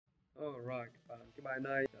Alright, các bạn, cái bài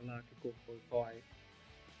này sẽ là cái cuộc hội thoại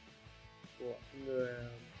của cái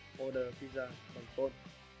người order pizza bằng phone.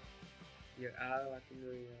 Giờ A là cái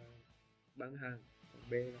người bán hàng, còn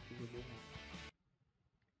B là cái người mua hàng.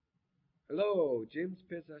 Hello, Jim's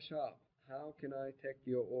Pizza Shop. How can I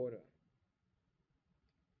take your order?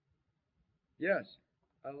 Yes,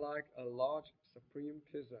 I like a large supreme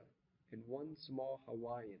pizza and one small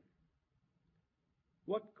Hawaiian.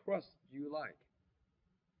 What crust do you like?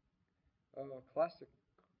 Classic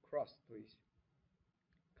crust, please.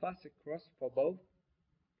 Classic crust for both?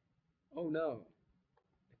 Oh no,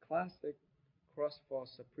 the classic crust for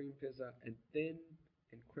supreme pizza and thin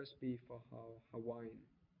and crispy for Hawaiian.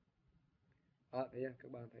 Đấy nha,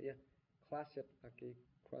 các bạn thấy nha. Classic là cái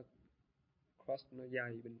crust nó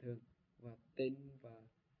dài bình thường, và thin và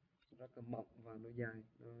rất là mỏng và nó dài,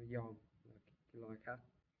 nó giòn là cái loại khác.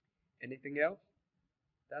 Anything else?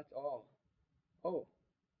 That's all. Oh,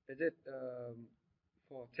 is it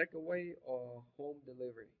for takeaway or home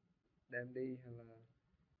delivery? Đem đi hay là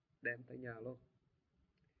đem tới nhà luôn?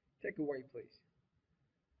 Takeaway, please.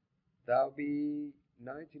 That'll be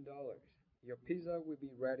 $19. Your pizza will be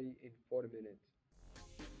ready in 40 minutes.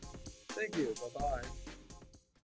 Thank you. Bye bye.